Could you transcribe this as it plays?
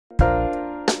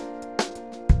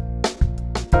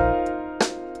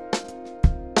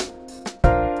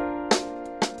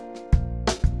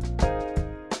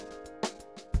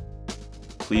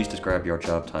Please describe your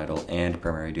job title and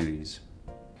primary duties.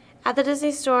 At the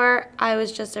Disney store, I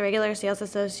was just a regular sales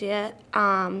associate,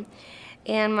 and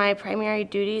my primary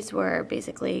duties were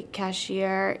basically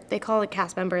cashier. They call it a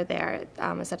cast member there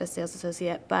instead of sales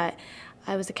associate, but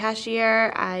I was a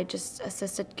cashier. I just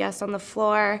assisted guests on the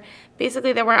floor.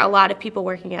 Basically, there weren't a lot of people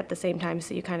working at the same time,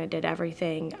 so you kind of did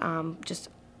everything, just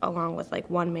along with like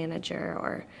one manager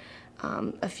or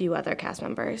a few other cast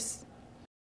members.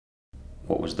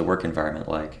 What was the work environment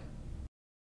like?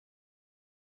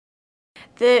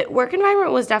 The work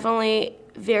environment was definitely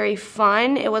very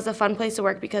fun. It was a fun place to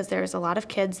work because there's a lot of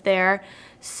kids there,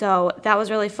 so that was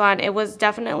really fun. It was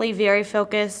definitely very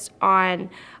focused on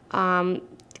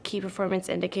key performance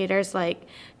indicators like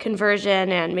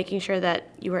conversion and making sure that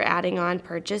you were adding on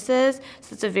purchases.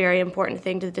 So it's a very important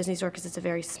thing to the Disney store because it's a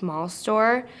very small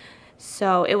store.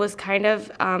 So it was kind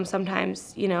of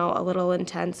sometimes, you know, a little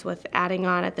intense with adding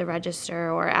on at the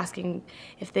register or asking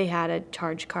if they had a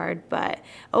charge card. But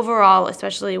overall,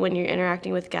 especially when you're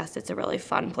interacting with guests, it's a really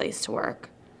fun place to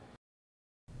work.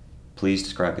 Please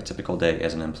describe a typical day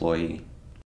as an employee.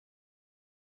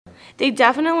 They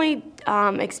definitely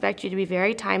expect you to be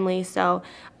very timely. So,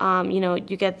 you know,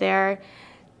 you get there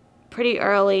pretty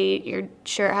early. Your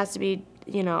shirt has to be,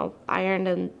 you know, ironed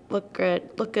and look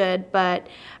good, but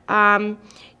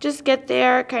just get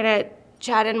there, kind of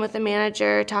chat in with the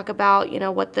manager, talk about, you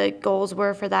know, what the goals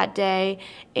were for that day,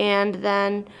 and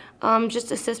then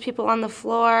just assist people on the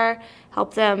floor,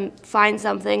 help them find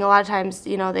something. A lot of times,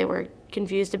 you know, they were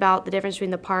confused about the difference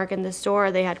between the park and the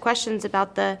store. They had questions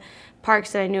about the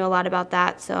parks, and I knew a lot about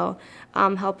that, so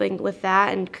helping with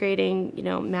that and creating, you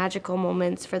know, magical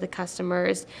moments for the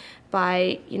customers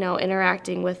by, you know,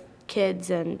 interacting with kids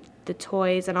and the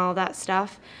toys and all that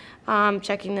stuff,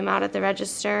 checking them out at the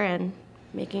register and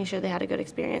making sure they had a good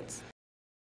experience.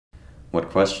 What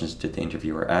questions did the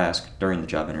interviewer ask during the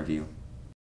job interview?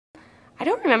 I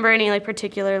don't remember any like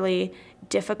particularly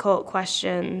difficult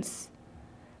questions.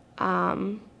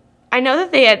 I know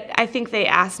that I think they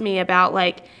asked me about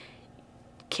like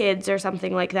kids or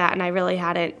something like that, and I really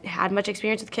hadn't had much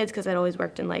experience with kids because I'd always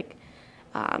worked in like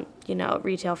you know,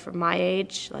 retail for my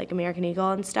age, like American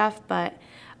Eagle and stuff. But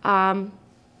other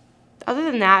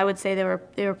than that, I would say they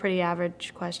were pretty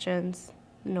average questions,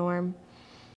 norm.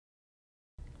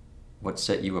 What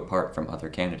set you apart from other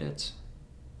candidates?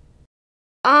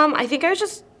 I think I was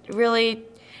just really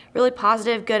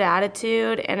positive, good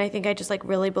attitude, and I think I just like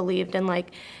really believed in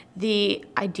like the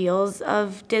ideals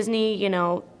of Disney. You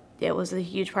know, it was a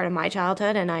huge part of my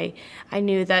childhood, and I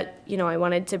knew that, you know, I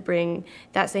wanted to bring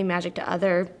that same magic to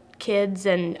other kids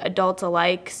and adults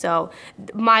alike. So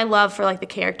my love for like the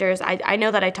characters, I know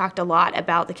that I talked a lot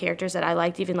about the characters that I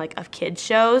liked, even like of kids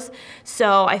shows.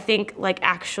 So I think like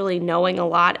actually knowing a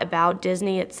lot about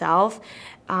Disney itself,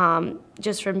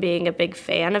 just from being a big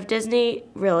fan of Disney,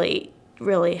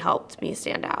 really helped me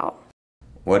stand out.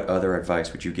 What other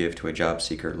advice would you give to a job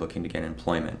seeker looking to get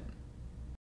employment?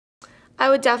 I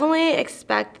would definitely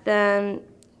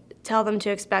tell them to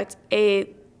expect a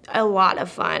lot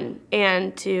of fun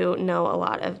and to know a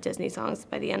lot of Disney songs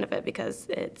by the end of it, because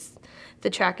the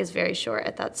track is very short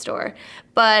at that store.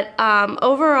 But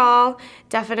overall,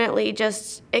 definitely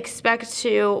just expect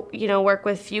to, you know, work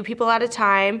with few people at a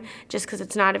time, just because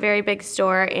it's not a very big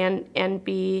store, and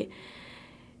be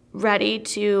ready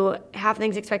to have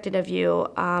things expected of you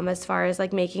as far as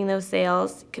like making those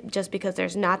sales, just because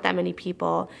there's not that many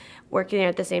people working there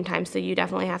at the same time. So you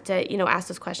definitely have to, you know, ask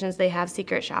those questions. They have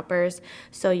secret shoppers,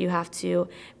 so you have to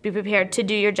be prepared to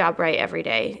do your job right every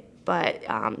day, but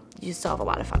you still have a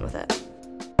lot of fun with it.